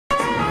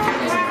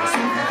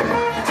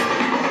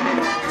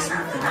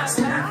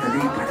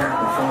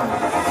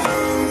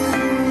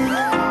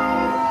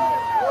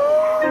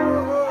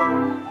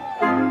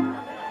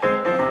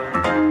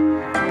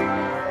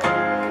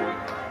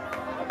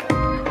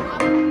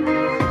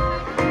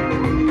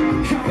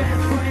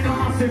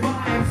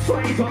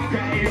straight,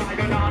 okay. I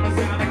can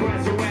understand the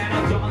question when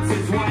I dance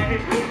this way.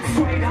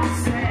 Straight I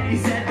said, he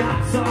said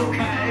that's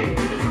okay.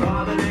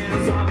 Other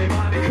little zombie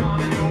might be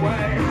coming your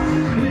way.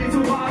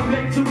 Little while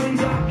later and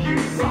up you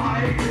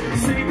slide.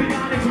 Sleeping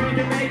on a drink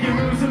and make you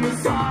lose on the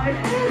side.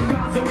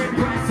 Got so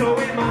impressed so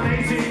with my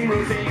amazing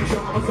routine.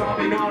 Trauma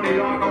something only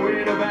like I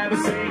would have ever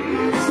seen.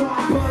 So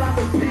I pull out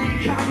the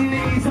peak, cut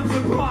knees, I'm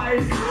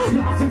surprised.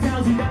 Lost and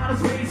tells me down the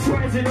space,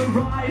 swears in a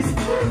rise.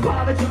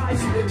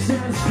 Apologize,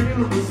 stand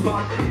still on the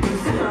spot.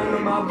 Puts the hand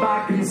on my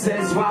back and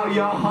says, wow,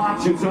 you're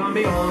hot. You turn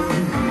me on,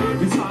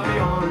 you turn me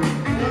on.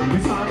 You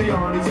turn me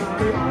on, you turn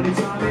me on, you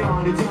turn me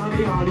on, you turn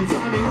me on, you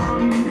turn me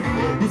on.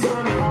 You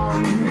turn me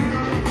on,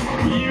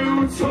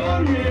 you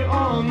turn me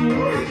on.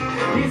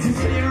 It's as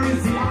clear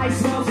as the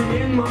ice melting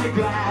in my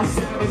glass.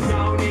 There was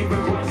no need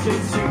for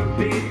questions to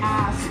be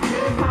asked.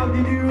 How do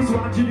you use,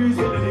 what you use,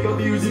 what do you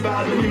abuse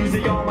about the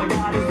music? Oh my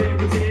God, it's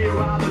different here,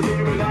 I'm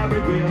here with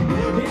every beer.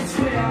 It's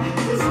clear,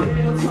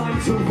 little time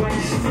to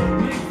waste.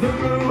 Make the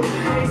move,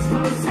 haste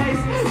post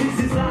haste. This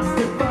is last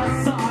at first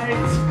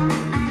sight.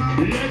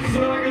 Let's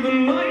look at the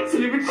night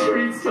till it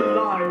retreats to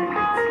light.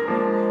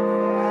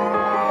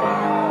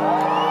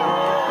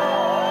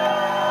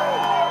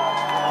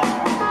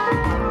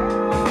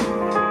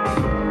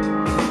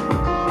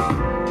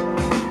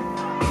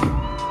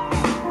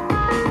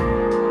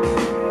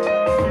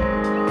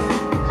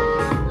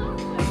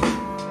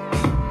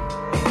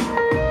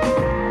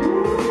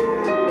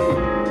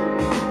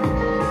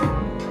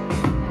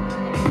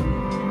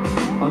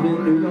 I'm in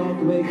New York,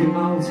 making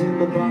out in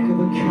the back of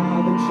a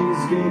cab, and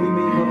she's giving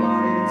me her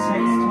body and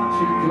taste, touch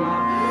and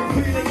grab.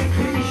 Feeling a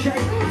cliche,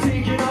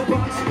 taking a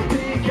box,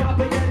 pick up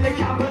again the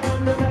cap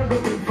and the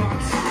American fox.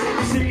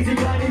 She's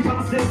gliding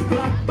past this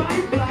black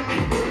by black.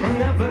 I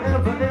never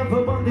ever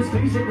ever want this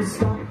vision to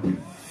stop.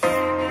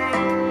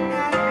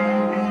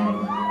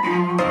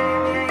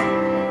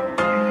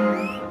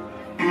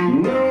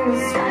 No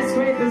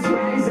skyscrapers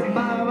rise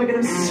above, I get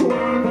them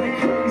swarmed by a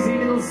crazy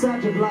little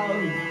surge of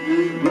love.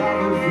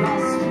 Love of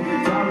lust,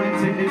 darling,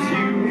 is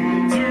you.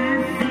 Do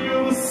you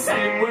feel the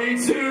same way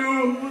too?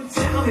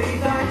 Tell me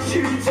that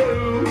you do.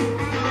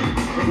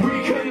 We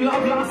can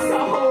love last the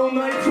whole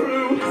night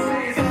through.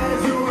 It's better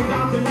to have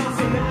loved the last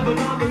and never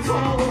loved at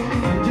all.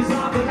 Just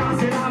love the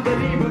last and I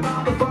believe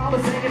about the fall.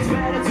 But say it's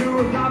better to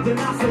have loved the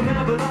last and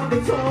never loved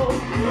at all.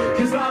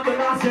 Just love the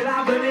last and I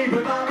believe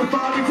about the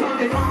fall. You turn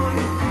me on,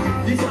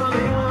 you turn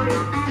me on,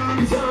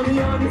 you turn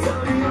me on, you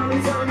turn me on,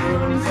 you turn me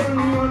on, you turn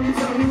me on, you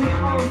turn me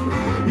on,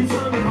 you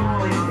turn me on,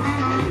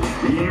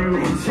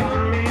 you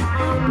turn me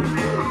on,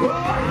 oh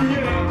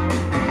yeah.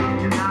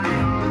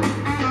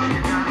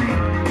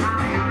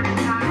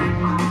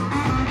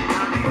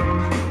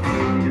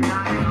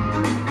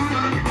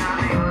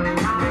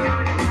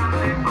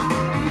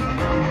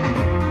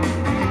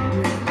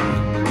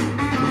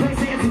 They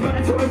say it's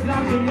better to have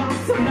loved than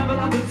lost and never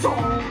loved at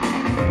all.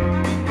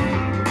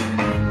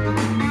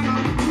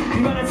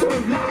 Better to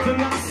have loved than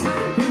lost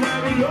than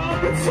never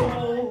loved at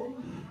all.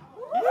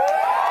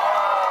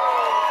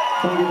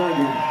 Thank you, thank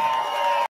you.